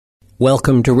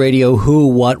Welcome to Radio Who,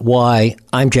 What, Why.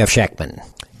 I'm Jeff Schechtman.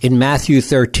 In Matthew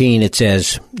 13, it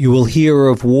says, "You will hear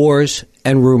of wars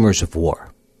and rumors of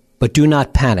war. But do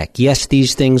not panic. Yes,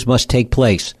 these things must take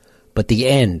place, but the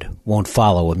end won't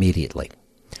follow immediately."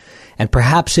 And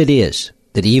perhaps it is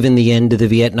that even the end of the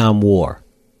Vietnam War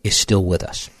is still with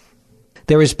us.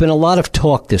 There has been a lot of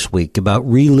talk this week about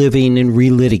reliving and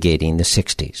relitigating the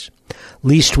 60s.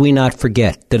 Least we not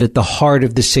forget that at the heart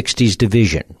of the 60s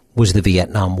division was the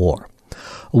Vietnam War.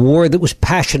 A war that was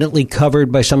passionately covered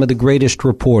by some of the greatest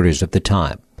reporters of the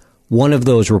time. One of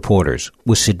those reporters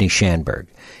was Sydney Schanberg.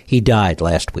 He died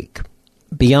last week.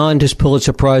 Beyond his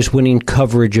Pulitzer Prize-winning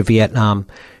coverage of Vietnam,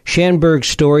 Schanberg's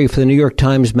story for the New York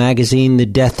Times Magazine, The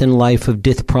Death and Life of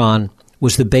Dith Pran,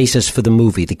 was the basis for the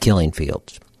movie The Killing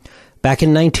Fields. Back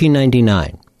in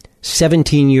 1999,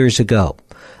 17 years ago,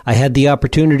 I had the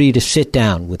opportunity to sit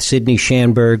down with Sydney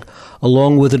Schanberg,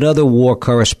 along with another war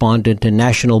correspondent and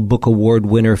National Book Award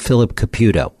winner Philip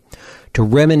Caputo, to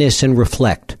reminisce and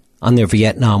reflect on their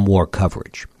Vietnam War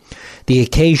coverage. The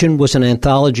occasion was an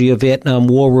anthology of Vietnam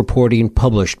War reporting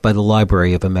published by the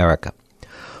Library of America.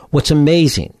 What's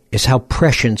amazing is how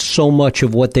prescient so much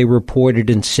of what they reported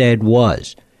and said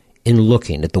was in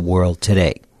looking at the world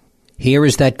today. Here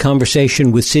is that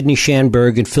conversation with Sydney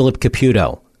Schanberg and Philip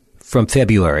Caputo from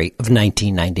February of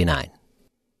 1999.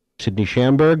 Sydney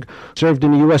Schanberg served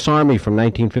in the U.S. Army from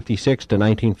 1956 to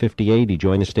 1958. He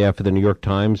joined the staff of the New York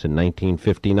Times in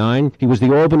 1959. He was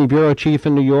the Albany bureau chief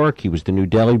in New York. He was the New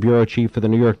Delhi bureau chief for the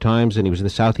New York Times, and he was the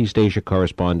Southeast Asia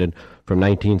correspondent from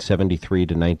 1973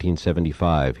 to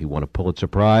 1975. He won a Pulitzer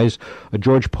Prize, a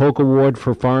George Polk Award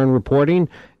for foreign reporting,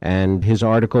 and his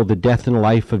article, The Death and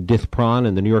Life of Dith Pran,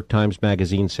 in the New York Times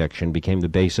Magazine section became the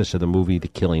basis of the movie The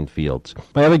Killing Fields.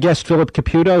 My other guest, Philip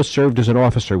Caputo, served as an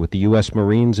officer with the U.S.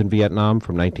 Marines in Vietnam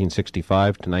from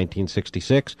 1965 to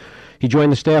 1966. He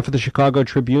joined the staff of the Chicago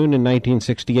Tribune in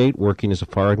 1968, working as a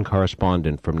foreign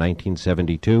correspondent from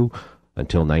 1972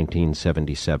 until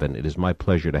 1977. It is my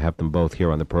pleasure to have them both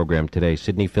here on the program today.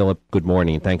 Sydney, Philip, good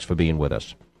morning. Thanks for being with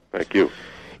us. Thank you.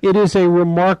 It is a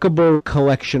remarkable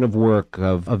collection of work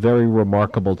of a very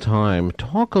remarkable time.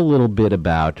 Talk a little bit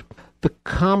about the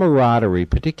camaraderie,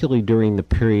 particularly during the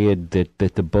period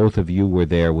that the both of you were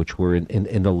there, which were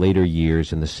in the later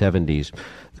years, in the 70s.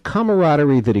 The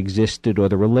camaraderie that existed, or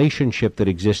the relationship that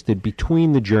existed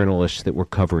between the journalists that were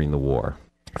covering the war.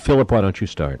 Philip, why don't you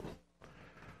start?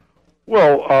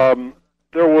 Well,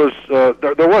 there was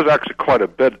actually quite a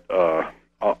bit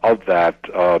of that.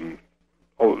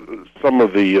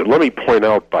 Let me point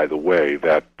out, by the way,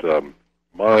 that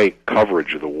my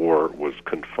coverage of the war was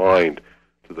confined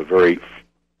to the very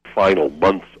final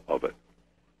months of it.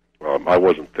 I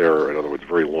wasn't there, in other words,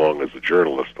 very long as a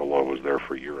journalist, although I was there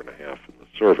for a year and a half in the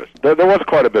service. There was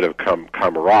quite a bit of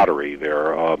camaraderie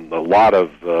there. A lot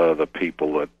of the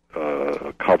people that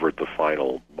covered the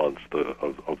final months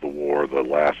of the war, the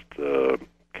last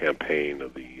campaign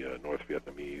of the North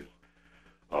Vietnamese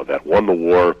that won the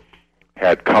war,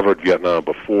 had covered Vietnam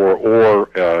before, or,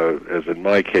 as in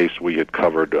my case, we had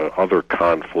covered other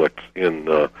conflicts in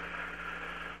the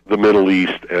Middle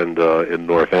East and in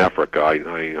North Africa.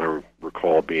 I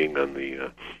recall being on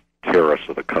the terrace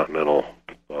of the Continental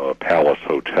Palace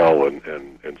Hotel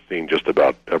and seeing just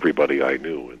about everybody I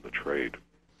knew in the trade.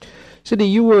 Sydney,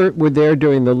 you were there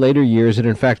during the later years, and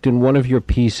in fact, in one of your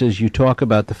pieces, you talk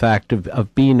about the fact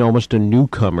of being almost a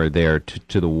newcomer there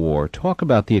to the war. Talk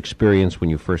about the experience when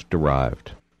you first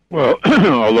arrived. Well,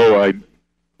 although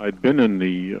I'd been in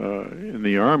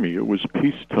the Army, it was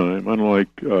peacetime.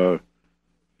 Unlike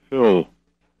Phil,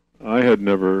 I had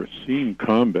never seen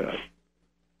combat,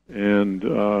 and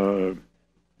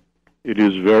it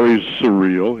is very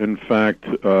surreal. In fact,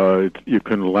 you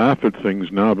can laugh at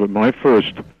things now, but my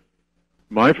first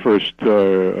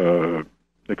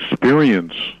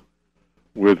experience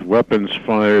with weapons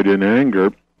fired in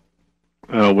anger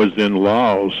was in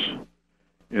Laos,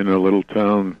 in a little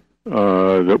town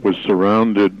that was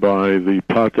surrounded by the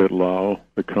Pathet Lao,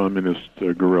 the communist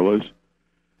guerrillas.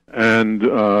 And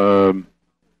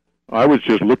I was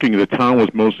just looking, the town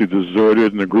was mostly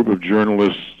deserted, and a group of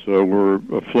journalists were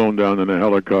flown down in a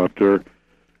helicopter.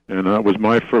 And it was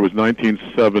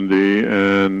 1970,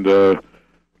 and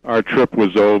our trip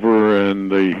was over, and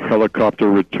the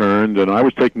helicopter returned, and I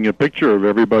was taking a picture of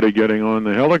everybody getting on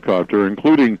the helicopter,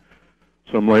 including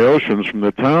some Laotians from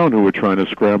the town who were trying to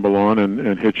scramble on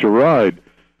and hitch a ride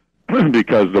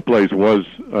because the place was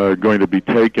going to be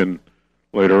taken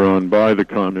later on by the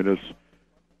communists.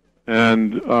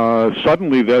 And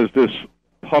suddenly there's this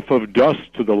puff of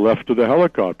dust to the left of the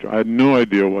helicopter. I had no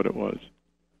idea what it was.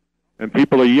 and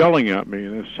people are yelling at me,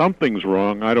 and if something's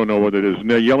wrong, I don't know what it is, and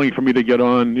they're yelling for me to get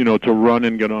on, to run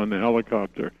and get on the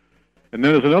helicopter. And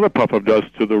then there's another puff of dust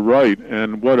to the right,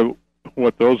 and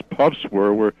what those puffs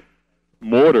were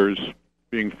mortars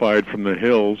being fired from the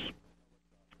hills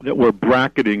that were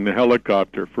bracketing the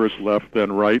helicopter, first left,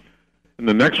 then right, and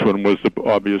the next one was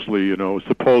obviously,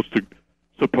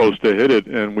 supposed to hit it,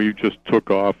 and we just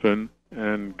took off and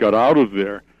got out of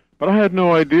there. But I had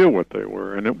no idea what they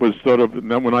were, and it was and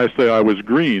then when I say I was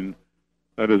green,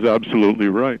 that is absolutely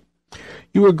right.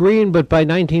 You were green, but by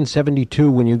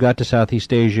 1972, when you got to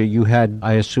Southeast Asia, you had,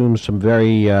 I assume, some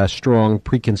very strong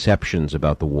preconceptions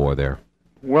about the war there.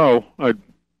 Well,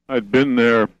 I'd been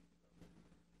there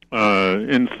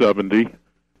in 70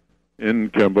 in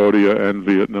Cambodia and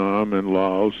Vietnam and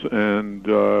Laos and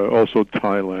also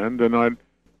Thailand. And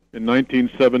in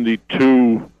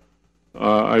 1972,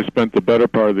 I spent the better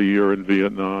part of the year in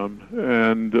Vietnam,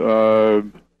 and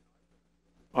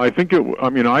I think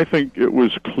it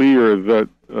was clear that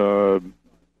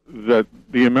that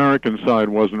the American side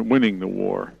wasn't winning the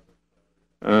war,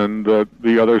 and that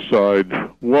the other side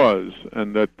was,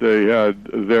 and that they had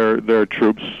their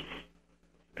troops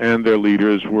and their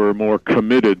leaders were more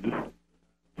committed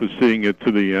to seeing it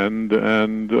to the end,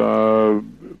 and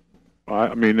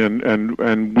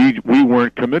we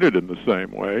weren't committed in the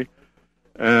same way,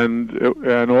 and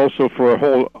also for a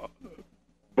whole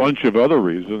bunch of other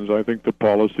reasons, I think the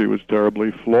policy was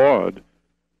terribly flawed,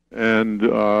 and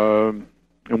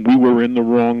we were in the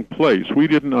wrong place. We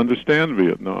didn't understand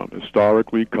Vietnam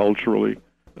historically, culturally,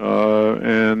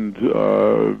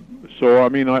 so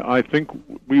I think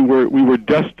we were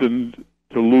destined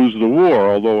to lose the war.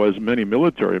 Although, as many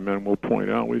military men will point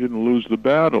out, we didn't lose the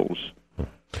battles.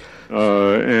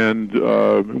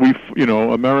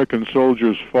 American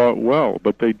soldiers fought well,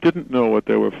 but they didn't know what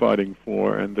they were fighting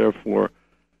for, and therefore,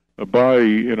 by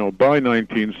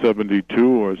 1972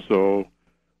 or so,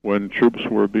 when troops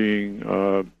were being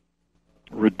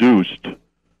reduced,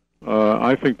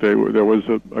 I think there was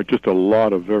just a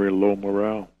lot of very low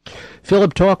morale.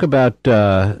 Philip, talk about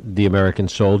the American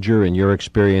soldier and your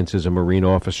experience as a Marine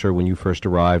officer when you first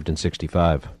arrived in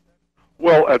 '65.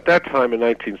 Well, at that time in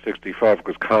 1965,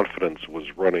 because confidence was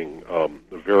running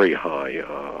very high,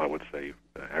 I would say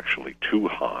actually too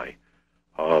high,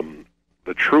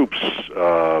 the troops,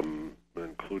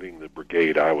 including the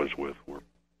brigade I was with, were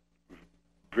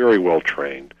very well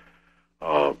trained,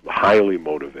 highly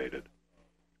motivated,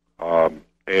 and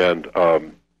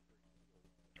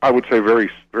I would say very,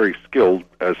 very skilled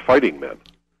as fighting men.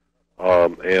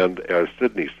 And as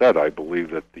Sydney said, I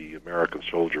believe that the American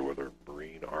soldier, whether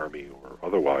Marine, Army, or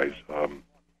otherwise,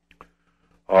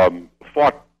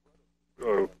 fought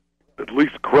at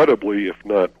least credibly, if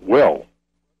not well,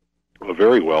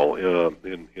 very well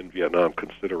in Vietnam,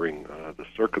 considering the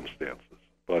circumstances.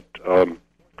 But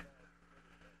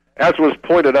as was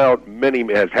pointed out,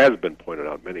 has been pointed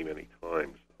out many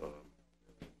times,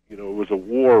 it was a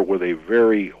war with a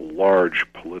very large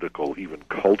political, even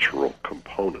cultural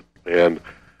component. And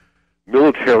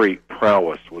military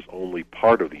prowess was only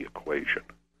part of the equation.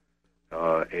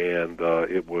 And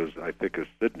it was, I think, as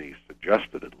Sydney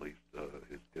suggested at least,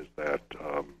 is that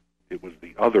it was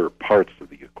the other parts of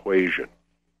the equation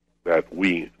that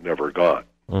we never got.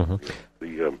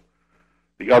 Mm-hmm.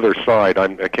 The other side,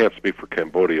 I can't speak for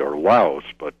Cambodia or Laos,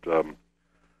 but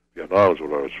Vietnam is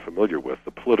what I was familiar with.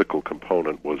 The political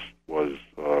component was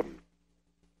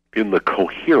in the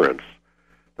coherence,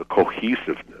 the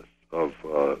cohesiveness of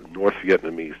North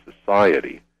Vietnamese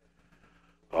society,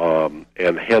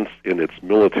 and hence in its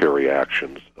military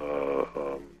actions,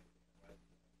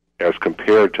 as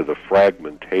compared to the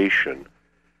fragmentation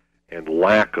and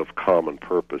lack of common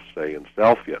purpose, say, in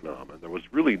South Vietnam. And there was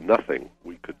really nothing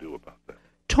we could do about that.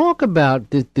 Talk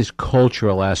about this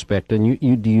cultural aspect, and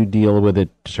you deal with it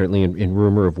certainly in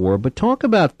Rumor of War, but talk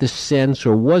about the sense,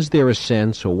 or was there a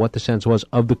sense, or what the sense was,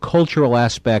 of the cultural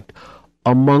aspect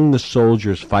among the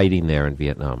soldiers fighting there in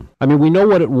Vietnam. I mean, we know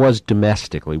what it was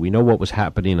domestically. We know what was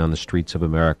happening on the streets of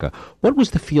America. What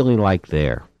was the feeling like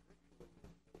there?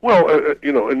 Well,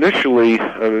 initially,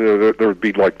 there would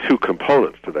be like two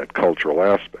components to that cultural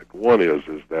aspect. One is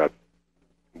that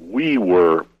we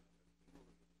were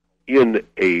in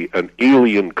an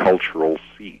alien cultural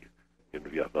sea in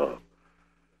Vietnam,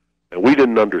 and we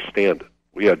didn't understand it.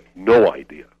 We had no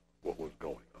idea what was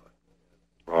going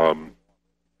on.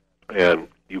 And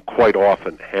you quite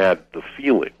often had the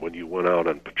feeling when you went out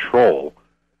on patrol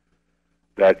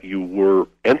that you were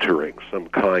entering some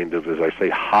kind of, as I say,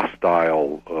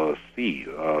 hostile sea,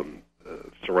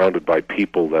 surrounded by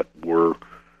people that were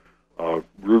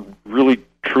really,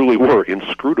 truly were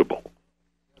inscrutable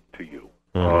to you.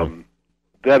 Mm-hmm.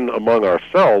 then among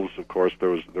ourselves, of course, there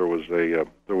was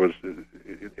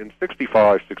in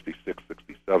 65, 66,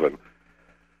 67,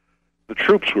 the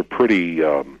troops were pretty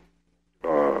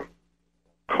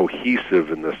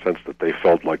cohesive in the sense that they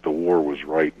felt like the war was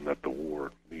right and that the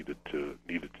war needed to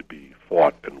be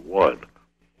fought and won.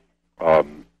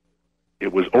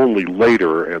 It was only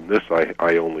later, and this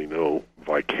I only know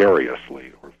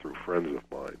vicariously or through friends of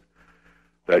mine,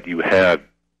 that you had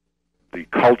the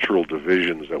cultural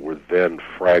divisions that were then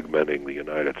fragmenting the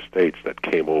United States that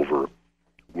came over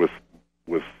with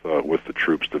the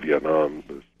troops to Vietnam,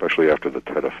 especially after the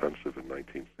Tet Offensive in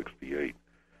 1968.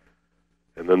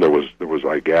 And then there was,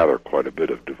 I gather, quite a bit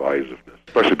of divisiveness,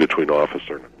 especially between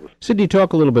officer and enlisted. Sydney,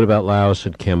 talk a little bit about Laos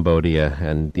and Cambodia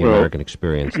and the American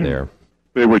experience there.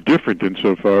 They were different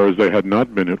insofar as they had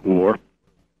not been at war,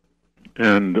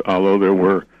 and although there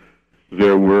were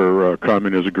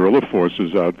communist guerrilla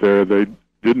forces out there, they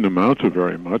didn't amount to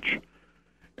very much,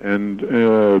 and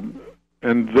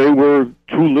they were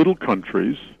two little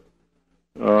countries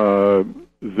that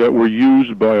were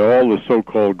used by all the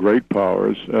so-called great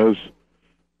powers as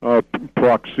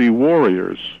proxy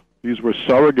warriors. These were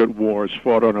surrogate wars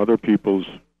fought on other people's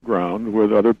ground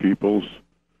with other people's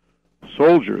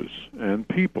soldiers and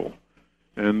people.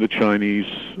 And the Chinese,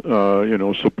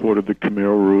 supported the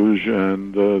Khmer Rouge,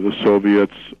 and the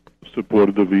Soviets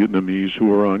supported the Vietnamese who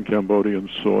were on Cambodian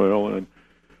soil,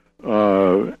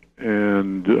 the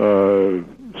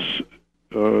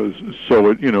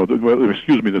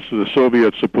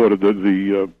Soviets supported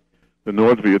the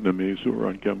North Vietnamese who were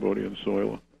on Cambodian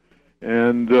soil,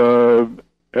 and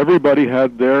everybody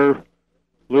had their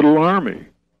little army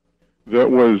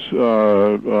that was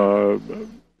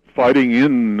fighting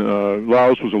in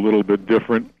Laos. Was a little bit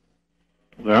different.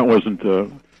 That wasn't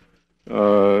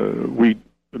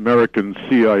American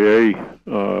CIA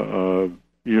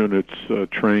units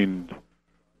trained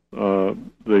the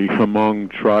Hmong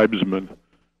tribesmen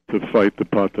to fight the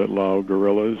Pathet Lao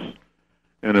guerrillas,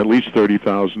 and at least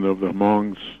 30,000 of the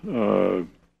Hmongs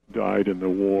died in the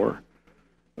war.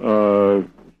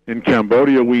 In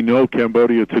Cambodia, we know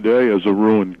Cambodia today as a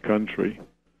ruined country,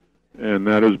 and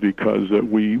that is because that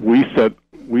we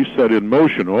set in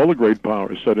motion, all the great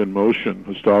powers set in motion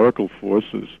historical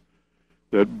forces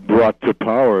that brought to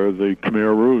power the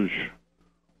Khmer Rouge,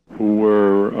 who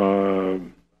were,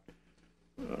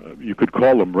 you could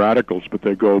call them radicals, but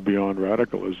they go beyond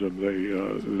radicalism.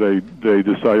 They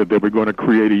decided they were going to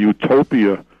create a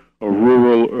utopia, a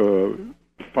rural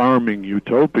farming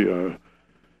utopia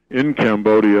in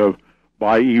Cambodia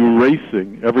by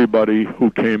erasing everybody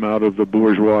who came out of the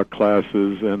bourgeois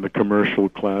classes and the commercial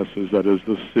classes, that is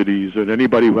the cities, and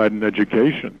anybody who had an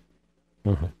education.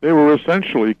 Mm-hmm. They were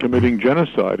essentially committing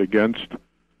genocide against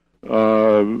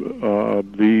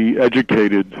the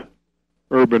educated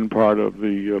urban part of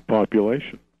the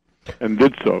population, and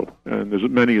did so. And as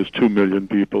many as 2 million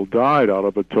people died out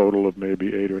of a total of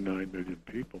maybe 8 or 9 million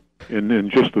people in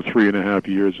just the 3.5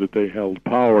 years that they held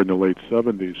power in the late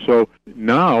 70s. So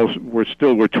now we're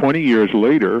 20 years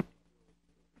later,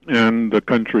 and the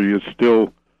country is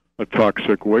still a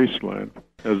toxic wasteland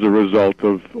as a result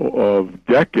of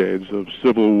decades of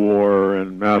civil war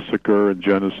and massacre and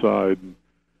genocide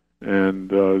and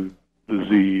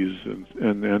disease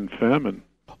and famine.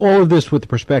 All of this with the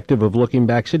perspective of looking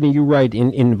back. Sydney, you write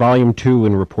in Volume 2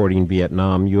 in Reporting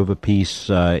Vietnam, you have a piece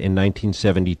in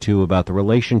 1972 about the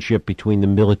relationship between the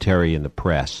military and the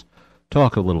press.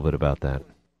 Talk a little bit about that.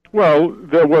 Well,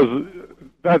 there was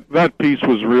that piece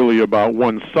was really about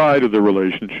one side of the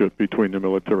relationship between the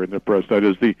military and the press, that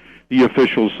is the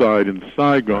official side in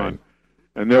Saigon. Right.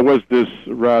 And there was this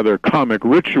rather comic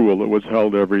ritual that was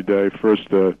held every day. First,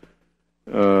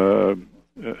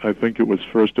 I think it was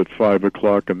first at 5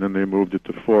 o'clock, and then they moved it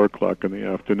to 4 o'clock in the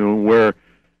afternoon, where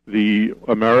the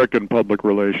American public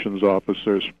relations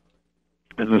officers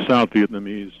and the South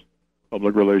Vietnamese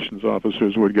public relations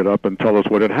officers would get up and tell us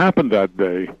what had happened that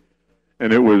day.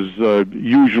 And it was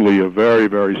usually a very,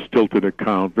 very stilted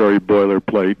account, very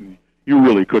boilerplate, and you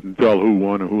really couldn't tell who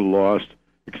won or who lost,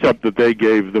 except that they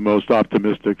gave the most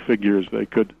optimistic figures they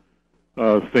could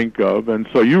think of. And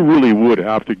so you really would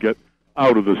have to get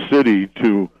out of the city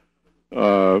to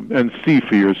and see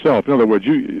for yourself. In other words,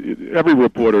 every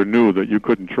reporter knew that you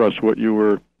couldn't trust what you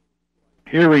were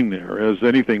hearing there as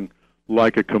anything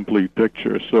like a complete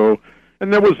picture. So,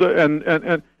 and there was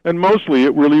and mostly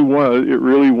it really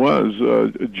was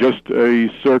just a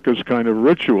circus kind of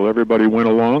ritual. Everybody went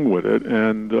along with it,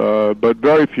 and but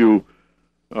very few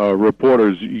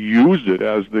reporters used it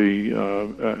as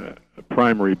the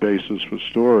primary basis for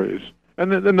stories.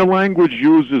 And the language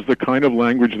used is the kind of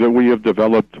language that we have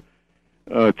developed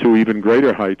to even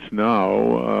greater heights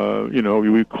now.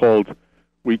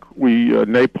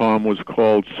 Napalm was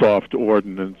called soft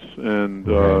ordnance,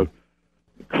 and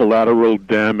collateral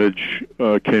damage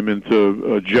came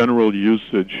into general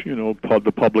usage.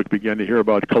 The public began to hear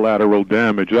about collateral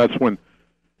damage. That's when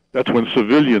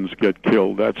civilians get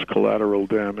killed. That's collateral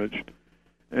damage.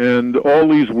 And all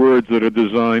these words that are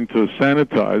designed to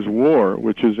sanitize war,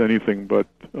 which is anything but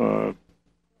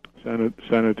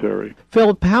sanitary.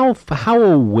 Philip, how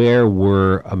aware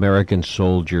were American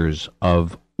soldiers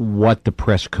of what the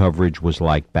press coverage was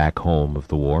like back home of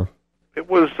the war? It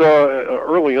was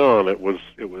early on. It was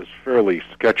fairly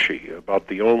sketchy. About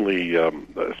the only,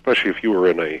 especially if you were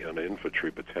in an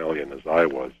infantry battalion, as I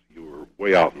was, you were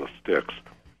way out in the sticks,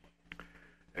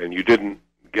 and you didn't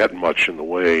get much in the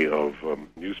way of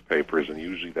newspapers. And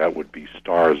usually that would be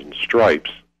Stars and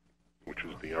Stripes, which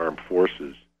was the Armed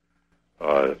Forces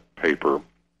paper,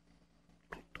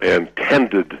 and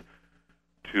tended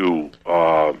to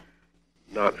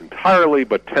not entirely,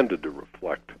 but tended to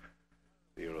reflect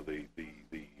the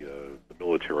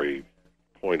military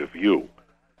point of view.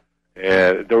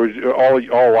 And there was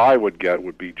all I would get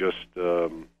would be just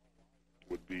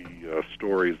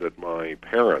stories that my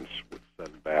parents would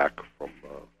send back from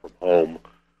home,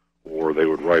 or they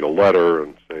would write a letter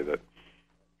and say that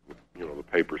the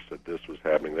paper said this was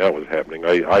happening, that was happening.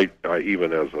 I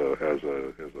even as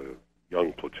a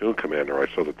young platoon commander, I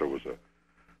saw that there was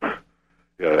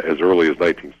as early as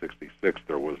 1966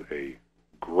 there was a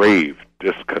grave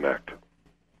disconnect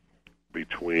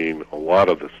between a lot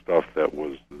of the stuff that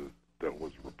was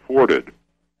reported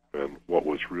and what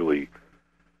was really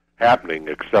happening,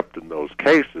 except in those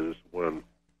cases when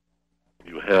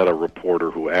you had a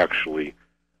reporter who actually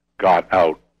got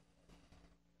out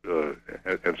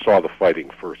and saw the fighting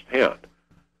firsthand.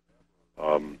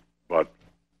 But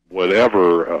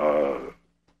whenever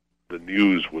the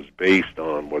news was based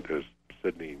on what, as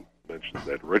Sydney mentioned,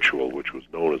 that ritual, which was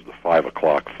known as the 5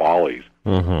 o'clock follies,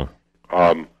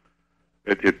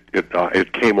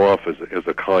 it came off as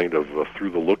a kind of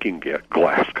through the looking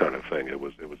glass kind of thing. It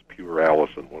was pure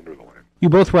Alice in Wonderland. You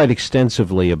both write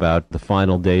extensively about the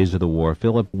final days of the war.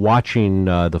 Philip, watching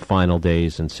the final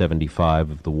days in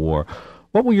 1975 of the war,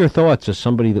 what were your thoughts as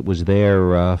somebody that was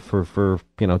there for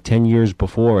 10 years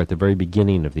before, at the very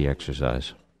beginning of the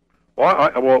exercise?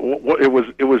 Well, it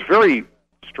was very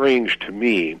strange to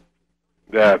me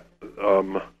that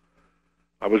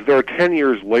I was there 10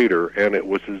 years later, and it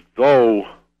was as though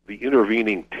the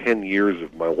intervening 10 years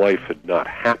of my life had not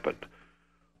happened.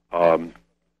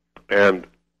 And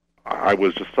I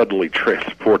was just suddenly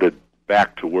transported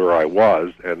back to where I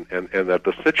was, and that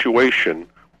the situation,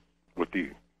 with the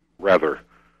rather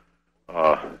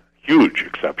huge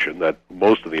exception that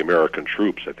most of the American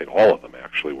troops, I think all of them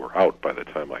actually, were out by the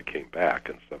time I came back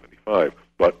in 1975,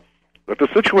 but that the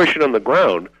situation on the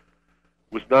ground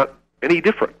was not any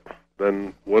different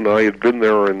than when I had been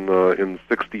there in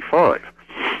 1965.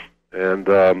 And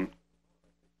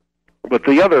but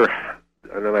the other,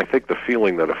 and then I think the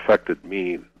feeling that affected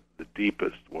me the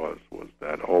deepest was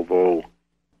that although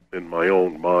in my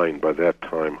own mind by that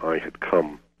time I had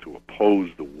come to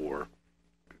oppose the war,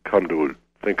 come to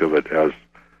think of it as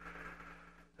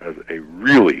a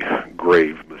really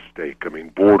grave mistake. I mean,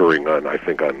 bordering on, I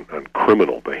think, on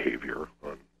criminal behavior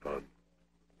on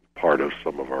part of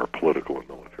some of our political and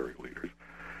military leaders,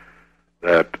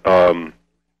 that I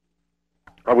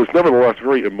was nevertheless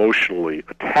very emotionally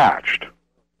attached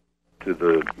to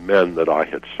the men that I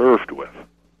had served with,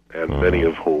 and many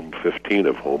of whom, 15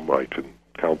 of whom, I can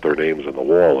count their names on the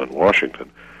wall in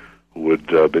Washington, who had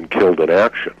been killed in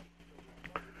action.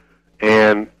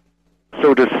 And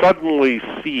so to suddenly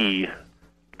see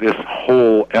this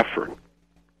whole effort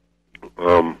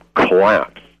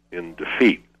collapse in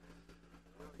defeat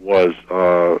was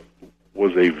a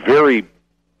very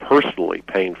personally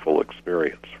painful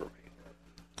experience for me.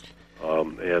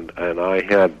 And I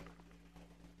had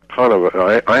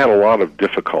I had a lot of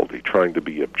difficulty trying to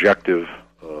be objective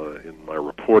in my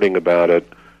reporting about it,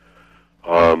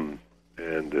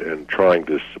 and trying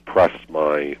to suppress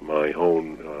my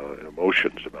own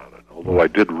emotions about it. Although I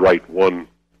did write one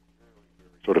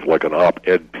sort of like an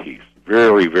op-ed piece,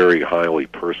 very, very highly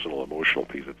personal, emotional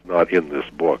piece. It's not in this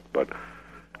book, but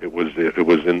it was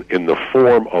in the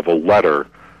form of a letter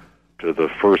to the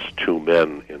first two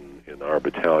men in our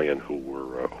battalion who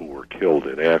were killed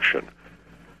in action.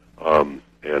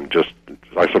 And just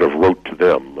I sort of wrote to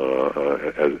them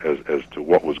as to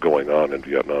what was going on in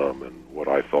Vietnam and what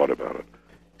I thought about it.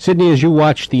 Sydney, as you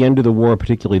watched the end of the war,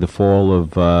 particularly the fall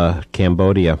of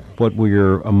Cambodia, what were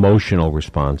your emotional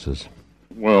responses?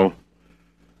 Well,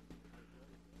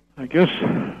 I guess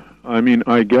I mean,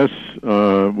 I guess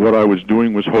what I was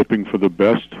doing was hoping for the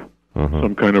best,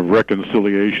 some kind of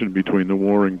reconciliation between the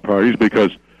warring parties,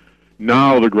 because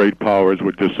now the great powers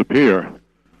would disappear.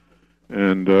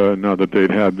 And now that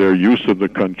they'd had their use of the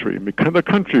country, because the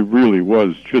country really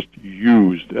was just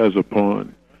used as a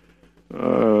pawn.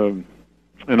 And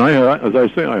as I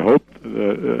say, I hoped,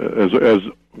 as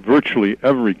virtually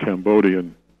every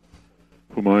Cambodian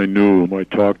whom I knew, whom I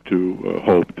talked to,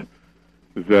 hoped,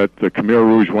 that the Khmer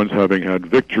Rouge, once having had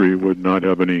victory, would not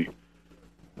have any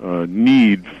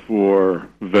need for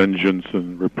vengeance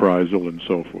and reprisal and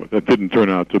so forth. That didn't turn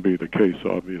out to be the case,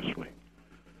 obviously.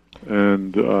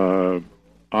 And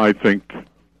I think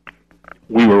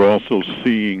we were also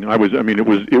seeing.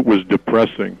 It was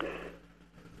depressing,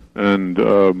 and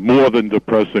more than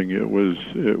depressing, it was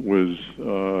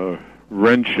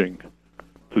wrenching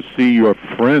to see your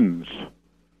friends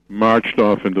marched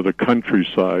off into the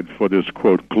countryside for this,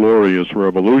 quote, glorious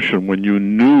revolution, when you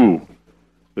knew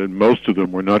that most of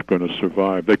them were not going to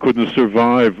survive. They couldn't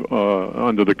survive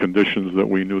under the conditions that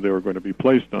we knew they were going to be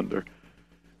placed under.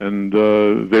 And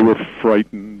they were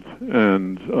frightened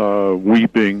and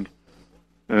weeping,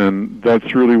 and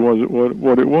that's really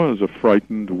what it was, a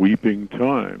frightened, weeping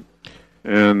time.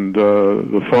 And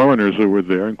the foreigners who were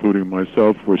there, including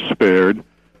myself, were spared,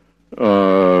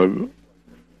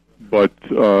 but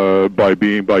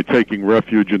by taking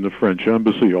refuge in the French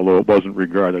embassy, although it wasn't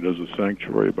regarded as a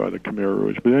sanctuary by the Khmer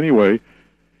Rouge. But anyway,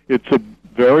 it's a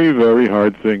very, very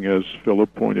hard thing, as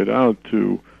Philip pointed out,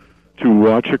 to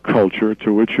watch a culture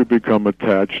to which you become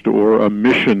attached, or a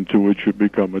mission to which you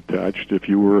become attached, if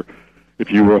you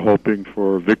were hoping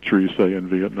for victory, say, in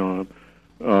Vietnam,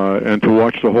 and to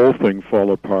watch the whole thing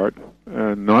fall apart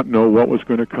and not know what was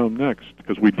going to come next,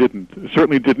 because we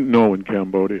certainly didn't know in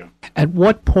Cambodia. At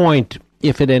what point,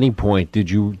 if at any point, did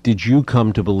you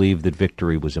come to believe that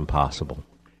victory was impossible?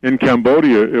 In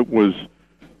Cambodia, it was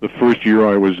the first year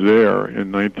I was there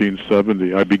in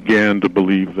 1970. I began to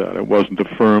believe that. It wasn't a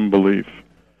firm belief,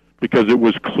 because it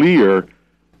was clear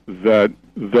that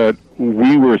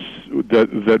we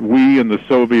and the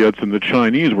Soviets and the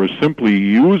Chinese were simply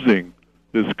using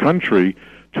this country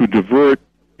to divert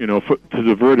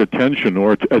attention,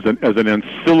 or as an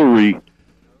ancillary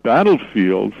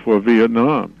battlefield for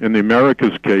Vietnam. In the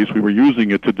America's case, we were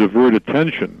using it to divert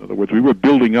attention. In other words, we were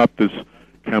building up this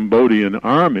Cambodian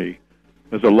army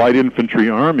as a light infantry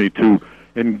army to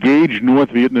engage North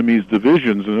Vietnamese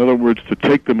divisions. In other words, to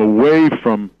take them away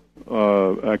from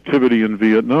activity in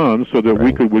Vietnam, so that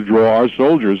we could withdraw our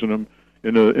soldiers in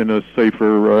a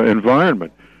safer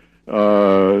environment.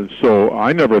 So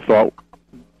I never thought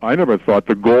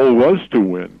the goal was to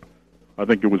win. I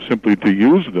think it was simply to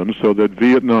use them so that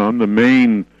Vietnam, the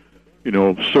main,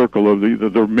 circle of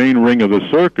the main ring of the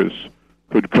circus,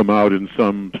 could come out in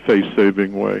some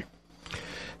face-saving way.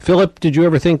 Philip, did you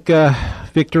ever think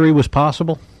victory was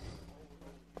possible?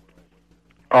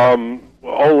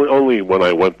 Only when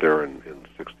I went there in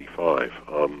 65.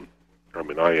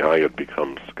 I had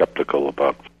become skeptical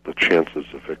about the chances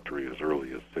of victory as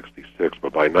early as 66,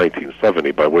 but by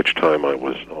 1970, by which time I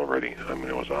was already, I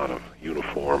was out of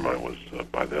uniform. I was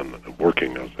by then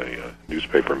working as a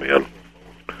newspaper man.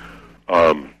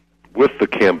 With the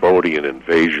Cambodian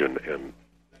invasion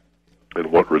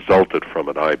and what resulted from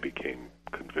it, I became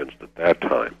convinced at that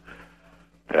time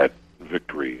that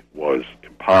victory was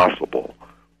impossible,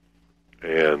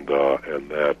 and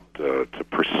that to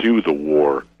pursue the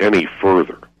war any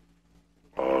further,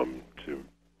 to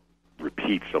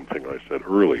repeat something I said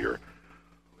earlier,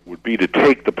 would be to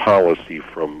take the policy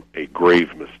from a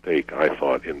grave mistake, I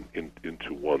thought,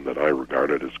 into one that I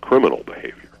regarded as criminal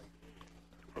behavior.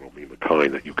 I don't mean the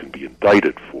kind that you can be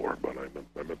indicted for, but I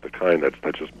meant the kind that's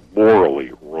just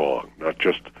morally wrong, not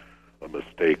just a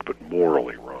mistake, but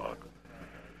morally wrong.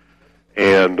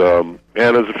 And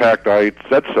as a fact, I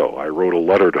said so. I wrote a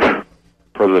letter to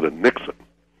President Nixon,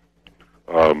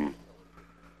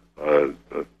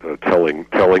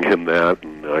 telling him that,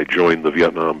 and I joined the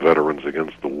Vietnam Veterans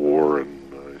Against the War,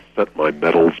 and I sent my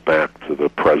medals back to the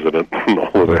president and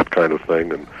all of that kind of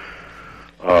thing, and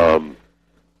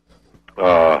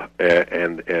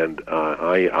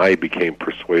I became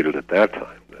persuaded at that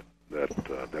time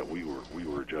that we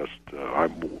were just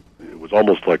it was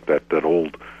almost like that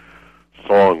old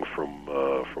song from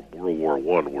World War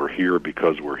I. We're here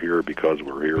because we're here because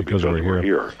we're here because we're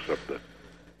here. Except that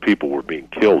people were being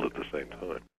killed at the same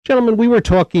time. Gentlemen, we were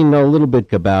talking a little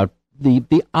bit about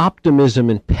the optimism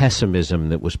and pessimism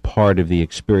that was part of the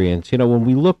experience. When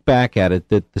we look back at it,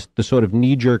 the sort of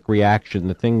knee-jerk reaction,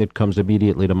 the thing that comes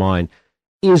immediately to mind,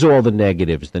 is all the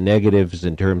negatives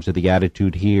in terms of the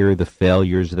attitude here, the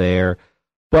failures there.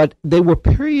 But they were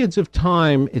periods of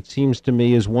time, it seems to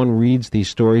me, as one reads these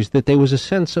stories, that there was a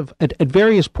sense of, at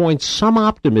various points, some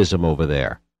optimism over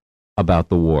there about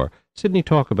the war. Sydney,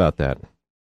 talk about that.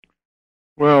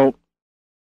 Well,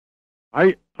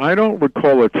 I don't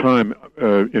recall a time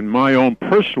in my own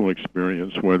personal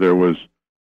experience where there was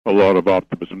a lot of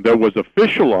optimism. There was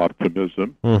official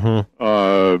optimism. Mm-hmm.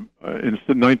 In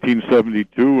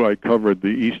 1972, I covered the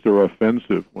Easter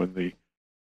Offensive when the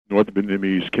North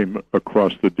Vietnamese came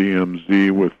across the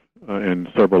DMZ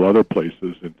and several other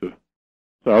places into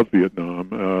South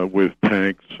Vietnam with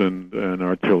tanks and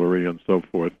artillery and so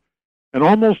forth, and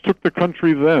almost took the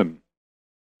country then,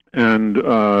 and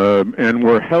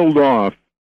were held off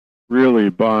really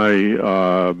by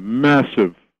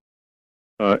massive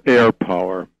air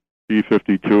power,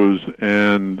 B-52s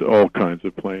and all kinds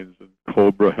of planes and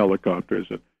Cobra helicopters,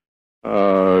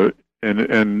 and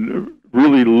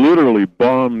really literally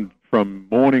bombed from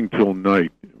morning till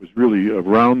night. It was really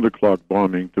around-the-clock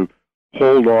bombing to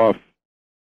hold off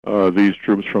these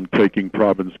troops from taking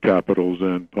province capitals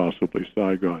and possibly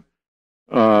Saigon.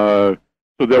 So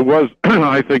there was,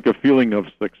 I think, a feeling of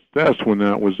success when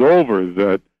that was over,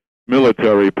 that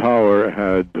military power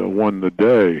had won the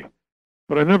day.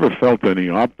 But I never felt any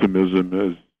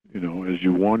optimism as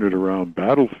you wandered around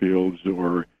battlefields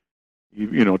or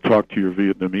talked to your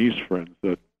Vietnamese friends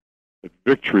that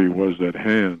victory was at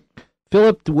hand.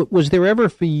 Philip, was there ever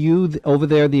for you over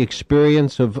there the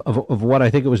experience of what I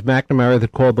think it was McNamara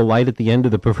that called the light at the end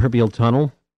of the proverbial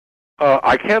tunnel?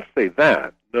 I can't say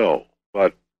that, no.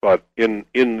 But in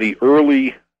the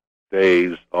early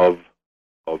days of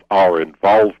our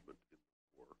involvement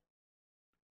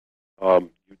in the war,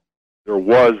 there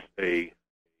was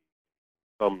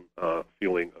some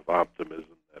feeling of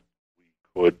optimism that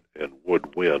we could and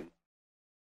would win.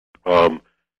 And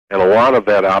a lot of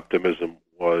that optimism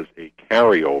was a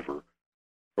carryover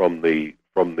from the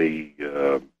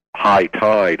high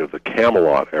tide of the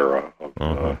Camelot era of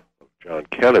John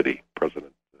Kennedy,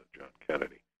 President John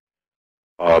Kennedy.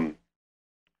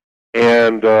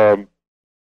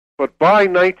 But by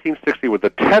 1960, with the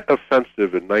Tet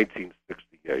Offensive in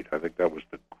 1968, I think that was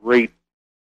the great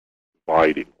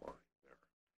dividing line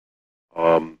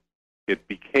there. It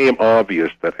became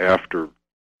obvious that after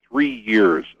 3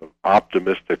 years of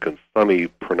optimistic and sunny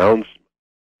pronouncements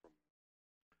from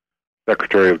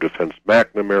Secretary of Defense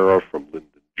McNamara, from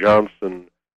Lyndon Johnson,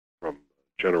 from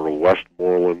General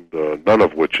Westmoreland, none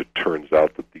of which it turns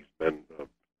out that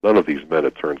none of these men,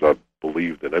 it turns out,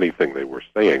 believed in anything they were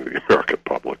saying to the American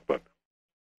public, but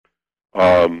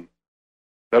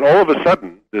that all of a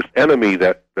sudden, this enemy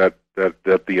that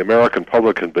the American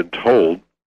public had been told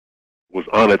was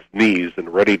on its knees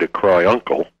and ready to cry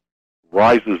uncle,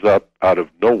 rises up out of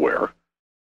nowhere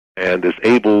and is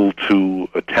able to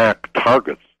attack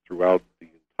targets throughout the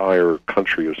entire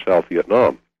country of South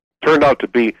Vietnam. Turned out to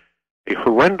be a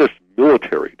horrendous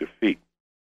military defeat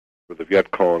for the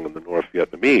Viet Cong and the North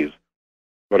Vietnamese,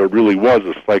 but it really was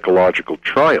a psychological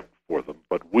triumph for them.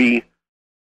 But we,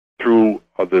 through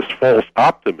this false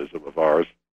optimism of ours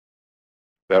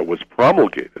that was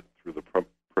promulgated through the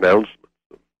pronouncements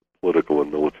of political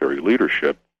and military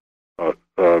leadership,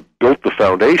 built the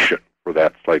foundation for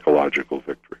that psychological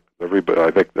victory. I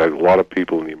think that a lot of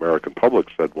people in the American public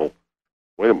said, "Well,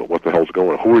 wait a minute, what the hell's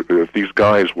going on? If these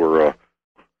guys were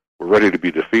ready to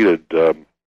be defeated,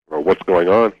 what's going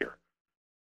on here?"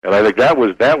 And I think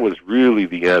that was really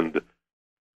the end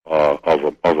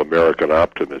of American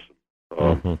optimism.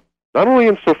 Not only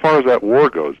insofar as that war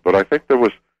goes, but I think there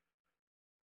was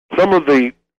some of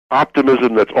the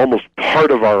optimism that's almost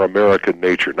part of our American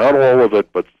nature. Not all of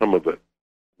it, but some of it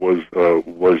was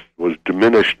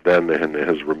diminished then and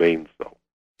has remained so.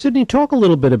 Sydney, talk a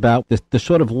little bit about the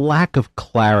sort of lack of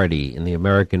clarity in the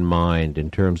American mind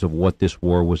in terms of what this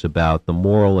war was about, the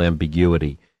moral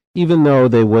ambiguity. Even though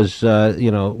there was,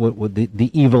 the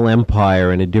evil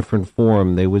empire in a different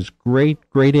form, there was great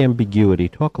ambiguity.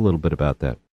 Talk a little bit about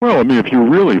that. Well, I mean, if you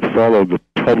really follow the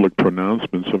public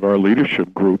pronouncements of our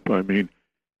leadership group, I mean,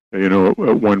 at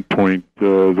one point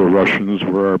the Russians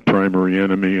were our primary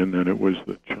enemy, and then it was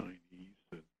the Chinese.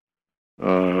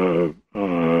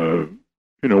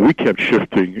 We kept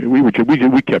shifting.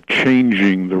 We kept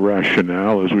changing the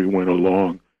rationale as we went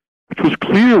along. It was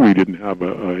clear we didn't have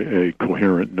a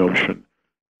coherent notion.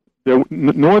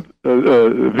 Vietnam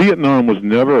was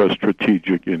never a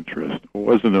strategic interest. It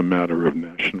wasn't a matter of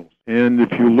national. And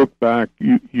if you look back,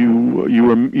 you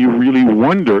really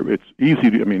wonder. It's easy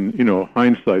to,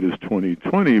 hindsight is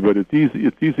 20/20, but it's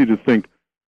easy to think,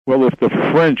 well, if the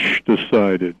French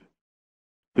decided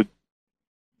to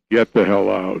get the hell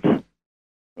out,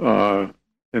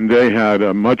 and they had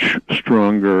a much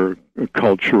stronger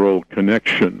cultural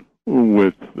connection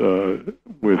with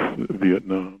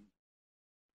Vietnam.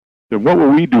 Then what were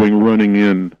we doing running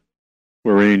in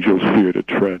where angels fear to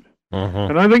tread?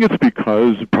 And I think it's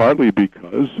partly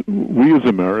because we as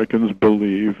Americans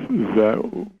believe that,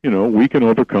 we can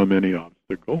overcome any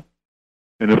obstacle.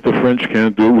 And if the French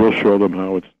can't do it, we'll show them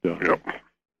how it's done. Yep.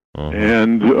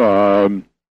 And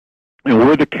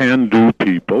we're the can-do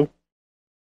people.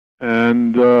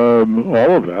 And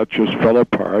all of that just fell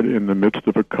apart in the midst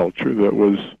of a culture that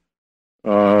was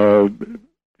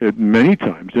many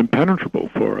times impenetrable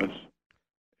for us.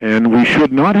 And we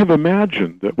should not have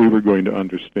imagined that we were going to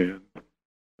understand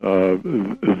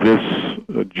this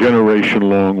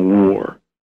generation-long war.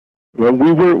 Well,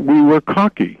 we were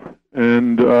cocky,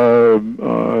 and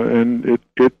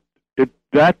it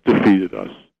that defeated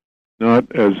us.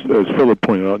 Not, as Philip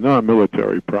pointed out, not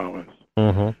military prowess.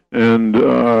 And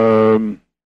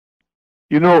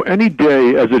any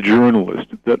day as a journalist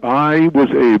that I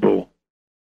was able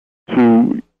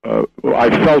to.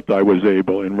 I felt I was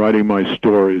able, in writing my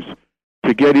stories,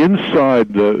 to get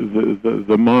inside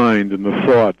the mind and the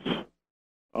thoughts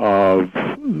of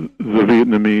the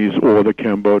Vietnamese or the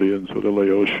Cambodians or the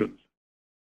Laotians.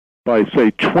 By, say,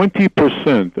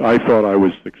 20%, I thought I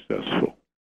was successful.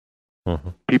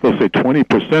 People say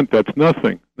 20%, that's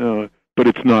nothing. No, but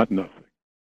it's not nothing.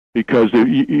 Because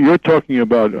you're talking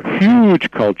about a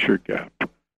huge culture gap.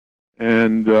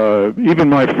 And even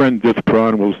my friend Dith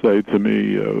Pran will say to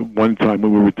me one time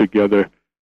when we were together,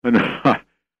 and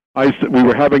we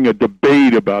were having a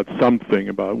debate about something,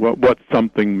 about what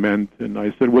something meant, and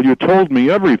I said, "Well, you told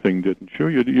me everything, didn't you?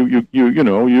 You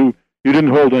didn't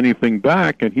hold anything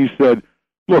back." And he said,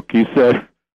 "Look," he said,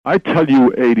 "I tell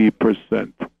you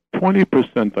 80%,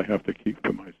 20% I have to keep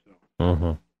for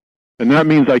myself." And that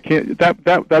means I can't.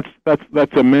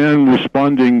 That's a man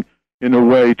responding in a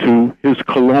way to his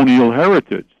colonial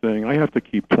heritage, saying I have to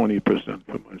keep 20%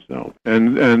 for myself,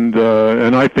 and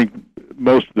I think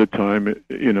most of the time,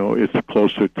 it's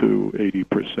closer to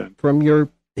 80%. From your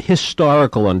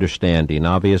historical understanding,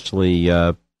 obviously,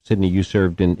 Sydney, you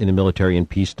served in the military in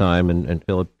peacetime, and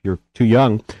Philip, you're too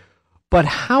young. But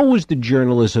how was the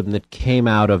journalism that came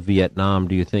out of Vietnam,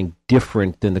 do you think,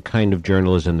 different than the kind of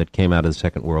journalism that came out of the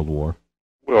Second World War?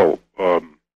 Well,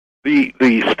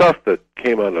 the stuff that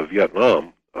came out of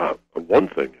Vietnam, one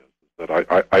thing is that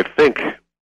I think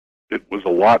it was a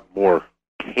lot more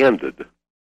candid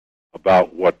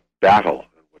about what battle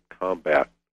and what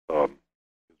combat is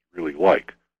really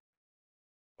like.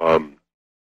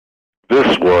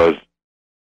 This was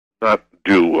not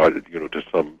due, to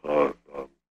some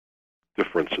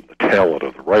difference in the talent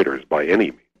of the writers by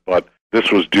any means, but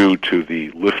this was due to the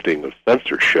lifting of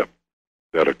censorship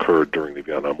that occurred during the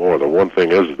Vietnam War. The one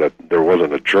thing is that there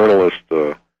wasn't a journalist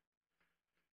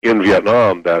in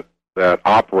Vietnam that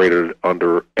operated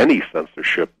under any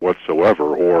censorship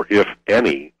whatsoever, or if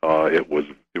any, it was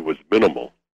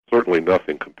minimal. Certainly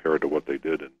nothing compared to what they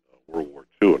did in World War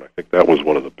II, and I think that was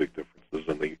one of the big differences.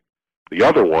 And the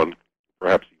other one,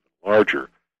 perhaps even larger,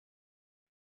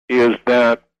 is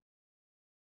that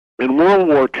in World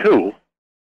War II,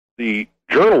 the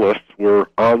journalists were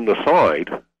on the side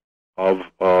of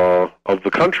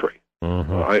the country,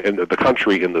 and the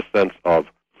country in the sense of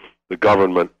the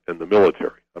government and the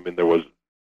military. I mean, there was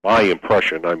my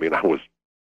impression. I mean, I was,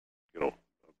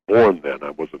 born then.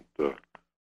 I wasn't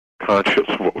conscious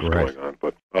of what was going on,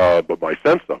 but my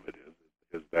sense of it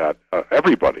is that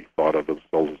everybody thought of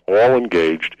themselves as all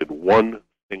engaged in one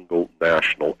single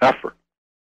national effort.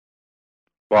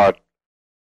 But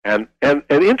and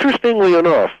interestingly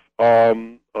enough,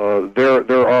 there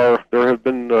have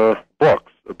been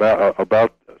books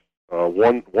about this.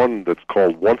 One that's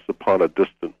called Once Upon a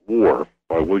Distant War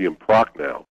by William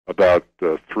Prochnow, about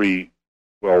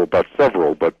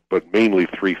several, but mainly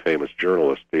three famous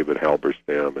journalists: David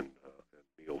Halberstam and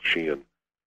Neil Sheehan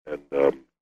and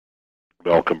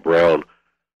Malcolm Brown,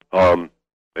 and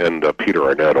Peter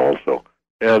Arnett also.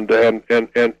 And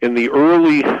in the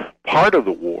early part of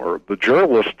the war, the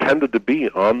journalists tended to be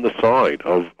on the side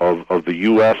of the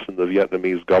U.S. and the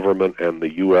Vietnamese government and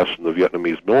the U.S. and the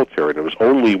Vietnamese military. And it was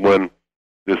only when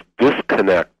this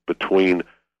disconnect between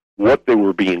what they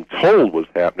were being told was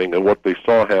happening and what they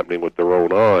saw happening with their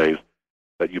own eyes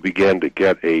that you began to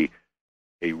get a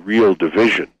real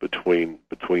division between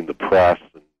the press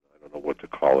and, I don't know what to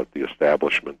call it, the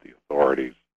establishment, the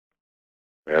authorities.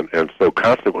 And so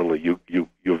consequently, you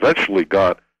eventually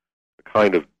got a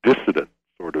kind of dissident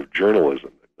sort of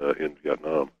journalism in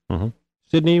Vietnam.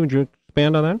 Sydney, would you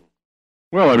expand on that?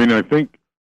 Well, I mean, I think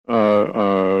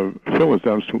Phil is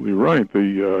absolutely right.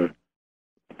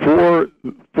 for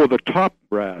the top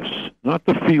brass, not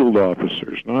the field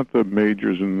officers, not the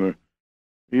majors and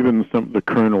even some of the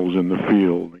colonels in the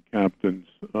field, the captains,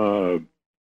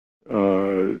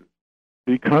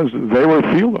 because they were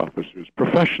field officers,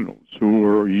 professionals who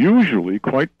were usually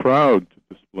quite proud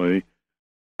to display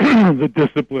the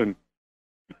discipline,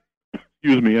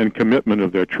 and commitment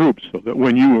of their troops, so that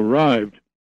when you arrived,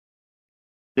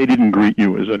 they didn't greet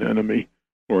you as an enemy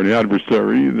or an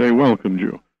adversary. They welcomed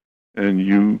you, and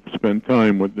you spent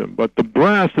time with them. But the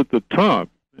brass at the top,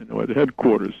 at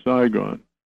headquarters, Saigon,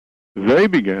 they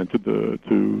began to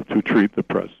treat the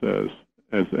press as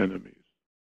enemies,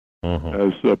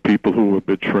 as people who were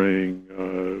betraying,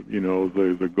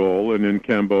 the goal. And in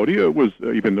Cambodia, it was,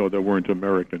 even though there weren't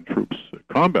American troops,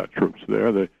 combat troops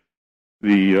there,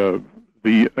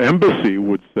 the embassy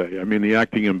would say, the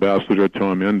acting ambassador,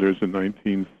 Tom Enders, in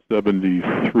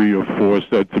 1973 or 4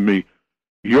 said to me,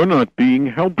 "You're not being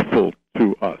helpful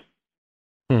to us."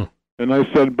 And I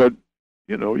said, "But,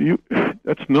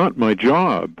 that's not my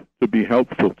job to be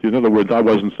helpful." In other words, I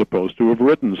wasn't supposed to have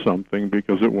written something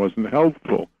because it wasn't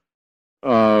helpful.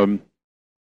 And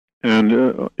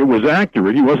it was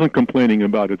accurate. He wasn't complaining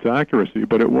about its accuracy,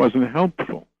 but it wasn't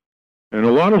helpful. And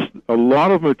a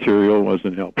lot of material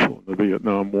wasn't helpful in the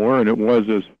Vietnam War, and it was,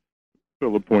 as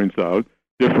Philip points out,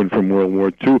 different from World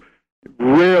War II.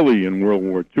 Rarely in World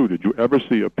War II did you ever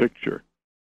see a picture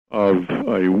of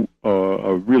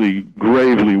a really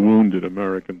gravely wounded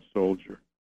American soldier.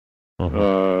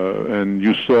 And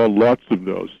you saw lots of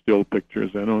those still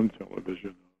pictures and on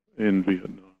television in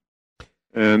Vietnam.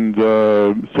 And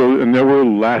and there were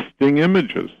lasting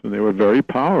images, and they were very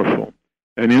powerful.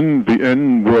 And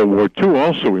in World War II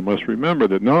also, we must remember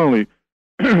that not only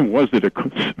was it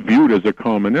viewed as a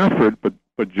common effort, but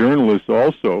journalists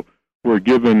also were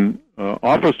given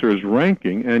officers'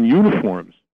 ranking and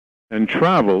uniforms, and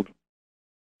traveled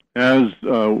as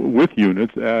with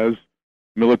units as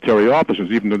military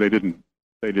officers, even though they didn't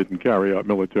carry out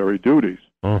military duties.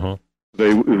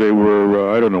 They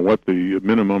were I don't know what the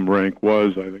minimum rank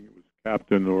was. I think it was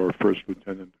captain or first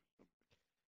lieutenant.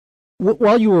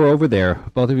 While you were over there,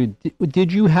 both of you,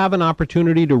 did you have an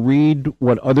opportunity to read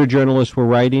what other journalists were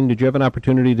writing? Did you have an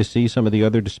opportunity to see some of the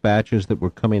other dispatches that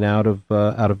were coming out of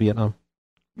Vietnam?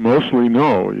 Mostly,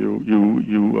 no.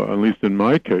 You at least in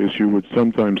my case, you would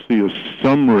sometimes see a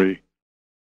summary,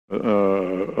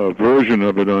 a version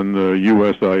of it on the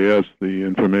USIS, the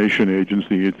information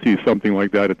agency. You'd see something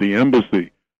like that at the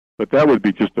embassy, but that would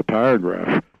be just a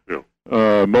paragraph. Yeah.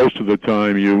 Most of the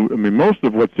time, most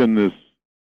of what's in this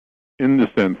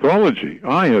anthology,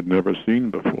 I had never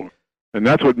seen before. And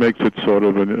that's what makes it sort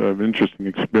of an interesting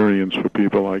experience for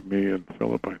people like me and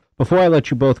Philip. Before I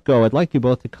let you both go, I'd like you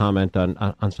both to comment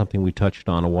on something we touched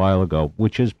on a while ago,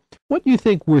 which is what you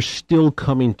think we're still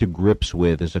coming to grips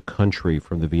with as a country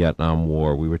from the Vietnam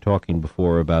War. We were talking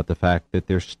before about the fact that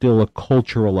there's still a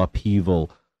cultural upheaval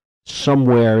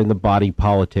somewhere in the body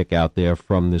politic out there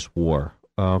from this war.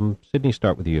 Sydney,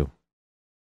 start with you.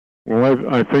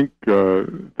 Well, I think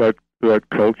that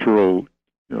cultural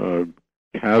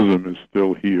chasm is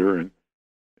still here,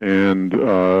 and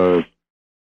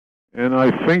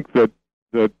I think that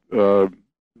there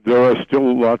are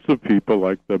still lots of people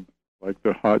like the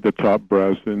top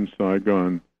brass in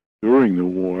Saigon during the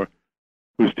war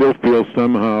who still feel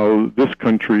somehow this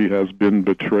country has been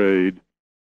betrayed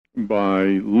by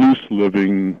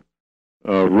loose-living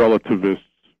relativists,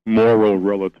 moral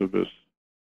relativists.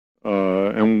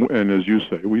 And as you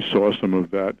say, we saw some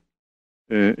of that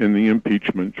in the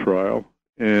impeachment trial,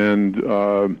 and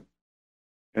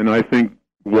I think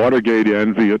Watergate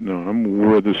and Vietnam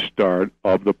were the start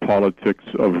of the politics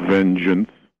of vengeance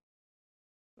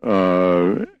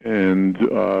and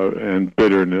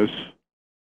bitterness,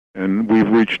 and we've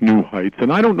reached new heights.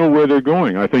 And I don't know where they're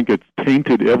going. I think it's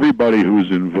tainted everybody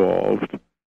who's involved.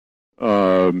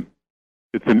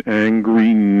 It's an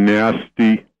angry,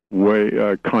 nasty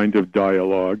way kind of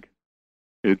dialogue.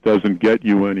 It doesn't get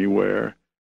you anywhere,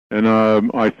 and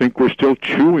I think we're still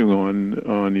chewing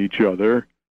on each other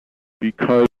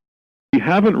because we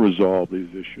haven't resolved these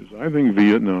issues. I think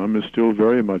Vietnam is still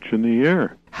very much in the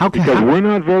air because we're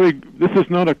not very. This is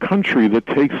not a country that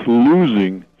takes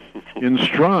losing in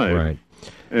stride, right?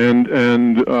 And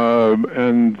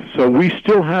so we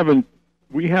still haven't.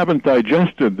 We haven't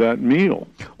digested that meal.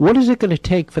 What is it going to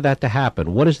take for that to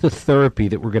happen? What is the therapy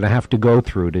that we're going to have to go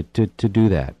through to do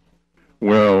that?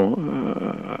 Well,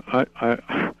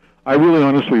 I really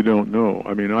honestly don't know.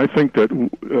 I think that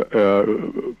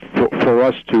for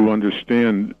us to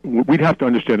understand, we'd have to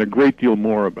understand a great deal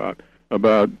more about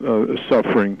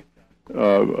suffering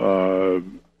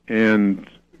and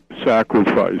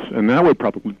sacrifice, and that would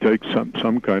probably take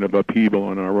some kind of upheaval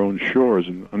on our own shores,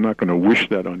 and I'm not going to wish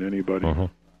that on anybody.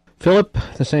 Philip,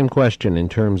 the same question in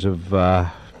terms of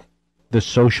the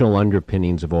social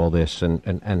underpinnings of all this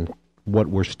and what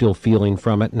we're still feeling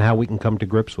from it and how we can come to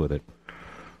grips with it.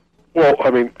 Well,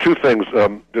 I mean, two things,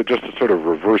 just to sort of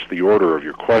reverse the order of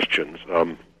your questions.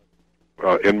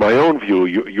 In my own view,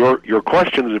 your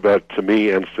questions about, to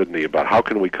me and Sydney, about how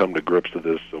can we come to grips with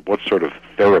this, what sort of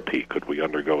therapy could we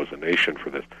undergo as a nation for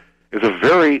this, is a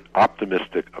very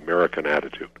optimistic American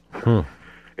attitude.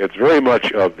 It's very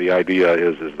much of the idea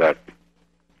is that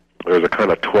there's a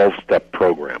kind of 12-step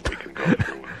program we can go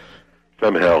through and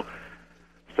somehow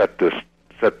set this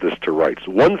to rights.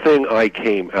 One thing I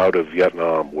came out of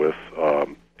Vietnam with,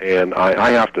 and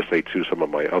I have to say, too, some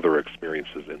of my other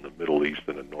experiences in the Middle East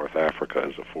and in North Africa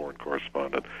as a foreign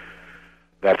correspondent,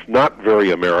 that's not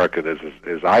very American,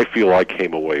 is I feel I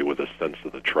came away with a sense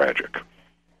of the tragic.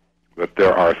 That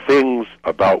there are things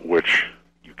about which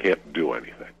you can't do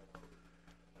anything.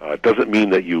 It doesn't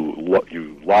mean that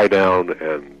you lie down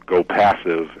and go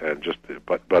passive,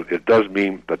 but it does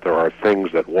mean that there are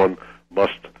things that one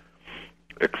must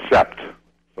accept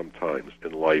sometimes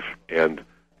in life, and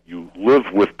you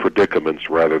live with predicaments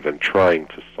rather than trying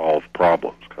to solve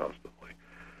problems constantly.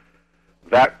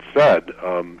 That said,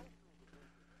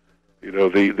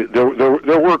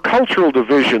 there were cultural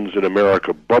divisions in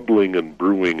America bubbling and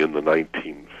brewing in the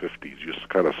 1950s. You just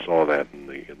kind of saw that in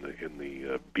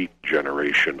the Beat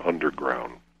Generation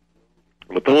underground,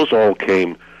 but those all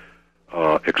came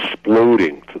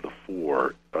exploding to the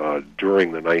fore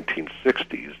during the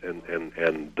 1960s,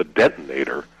 and the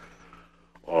detonator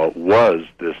was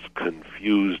this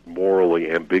confused, morally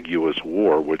ambiguous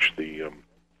war, which the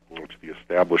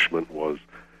establishment was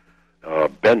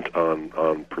bent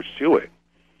on pursuing,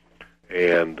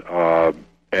 and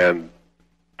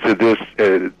to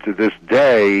this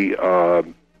day,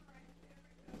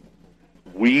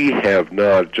 we have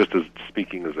not, just as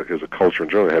speaking as a culture in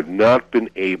general, have not been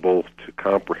able to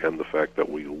comprehend the fact that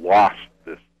we lost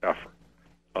this effort,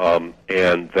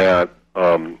 and that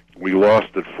we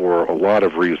lost it for a lot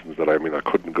of reasons that I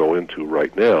couldn't go into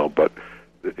right now, but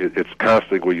it's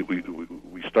constantly we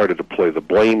started to play the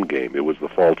blame game. It was the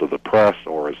fault of the press,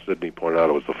 or as Sydney pointed out,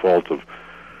 it was the fault of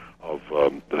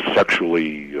the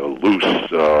sexually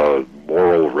loose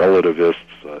moral relativists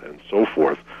and so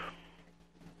forth.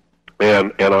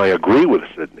 And I agree with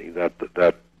Sydney that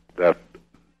the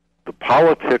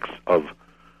politics of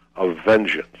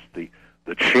vengeance, the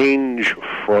change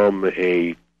from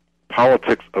a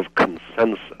politics of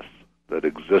consensus that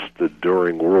existed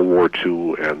during World War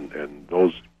II and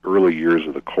those early years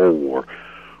of the Cold War,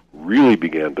 really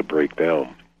began to break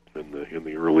down in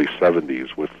the early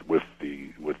 70s with the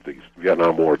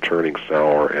Vietnam War turning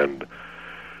sour and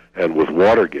with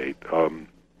Watergate. And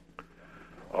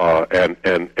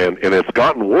it's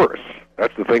gotten worse.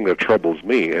 That's the thing that troubles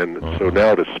me. And so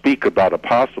now to speak about a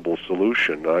possible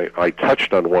solution, I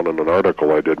touched on one in an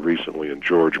article I did recently in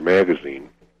George Magazine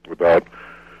about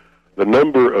the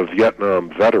number of Vietnam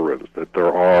veterans that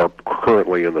there are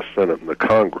currently in the Senate and the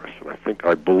Congress. And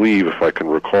I believe, if I can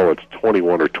recall, it's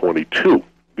 21 or 22.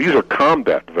 These are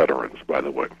combat veterans, by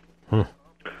the way,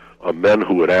 men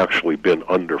who had actually been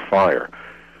under fire.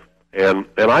 And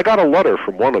I got a letter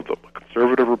from one of them, a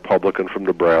conservative Republican from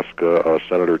Nebraska,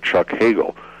 Senator Chuck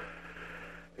Hagel,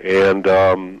 and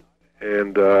I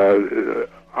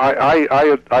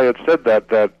had said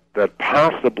that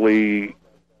possibly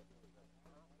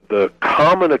the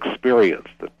common experience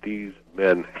that these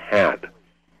men had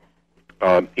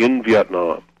in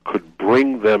Vietnam could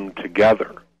bring them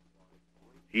together,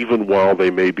 even while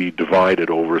they may be divided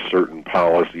over certain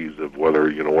policies of whether,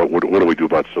 what do we do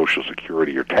about Social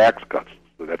Security or tax cuts?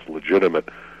 So that's legitimate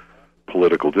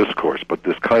political discourse. But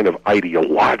this kind of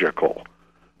ideological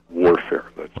warfare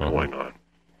that's going on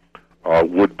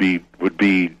would be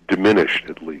diminished,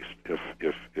 at least,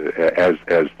 if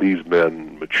as these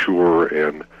men mature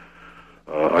and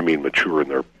mature in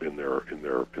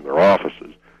their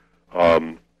offices.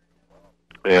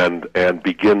 And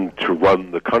begin to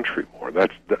run the country more.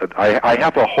 I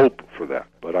have a hope for that,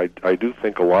 but I do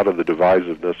think a lot of the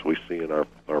divisiveness we see in our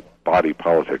body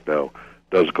politic now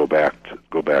does go back to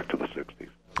the 60s.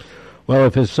 Well,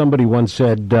 if, as somebody once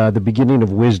said, the beginning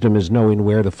of wisdom is knowing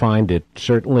where to find it,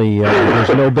 certainly there's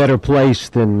no better place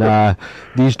than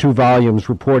these two volumes,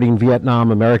 Reporting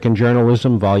Vietnam American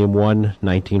Journalism, Volume 1,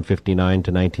 1959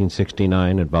 to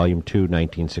 1969, and Volume 2,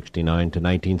 1969 to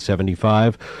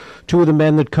 1975. Two of the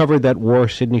men that covered that war,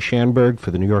 Sydney Schanberg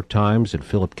for the New York Times and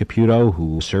Philip Caputo,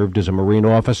 who served as a Marine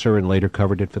officer and later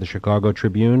covered it for the Chicago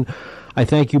Tribune. I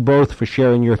thank you both for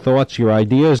sharing your thoughts, your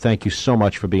ideas. Thank you so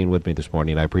much for being with me this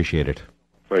morning. I appreciate it.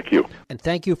 Thank you. And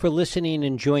thank you for listening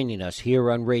and joining us here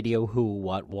on Radio Who,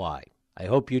 What, Why. I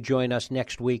hope you join us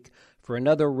next week for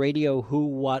another Radio Who,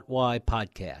 What, Why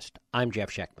podcast. I'm Jeff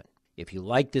Schechtman. If you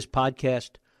like this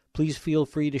podcast, please feel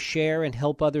free to share and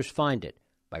help others find it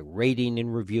by rating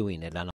and reviewing it on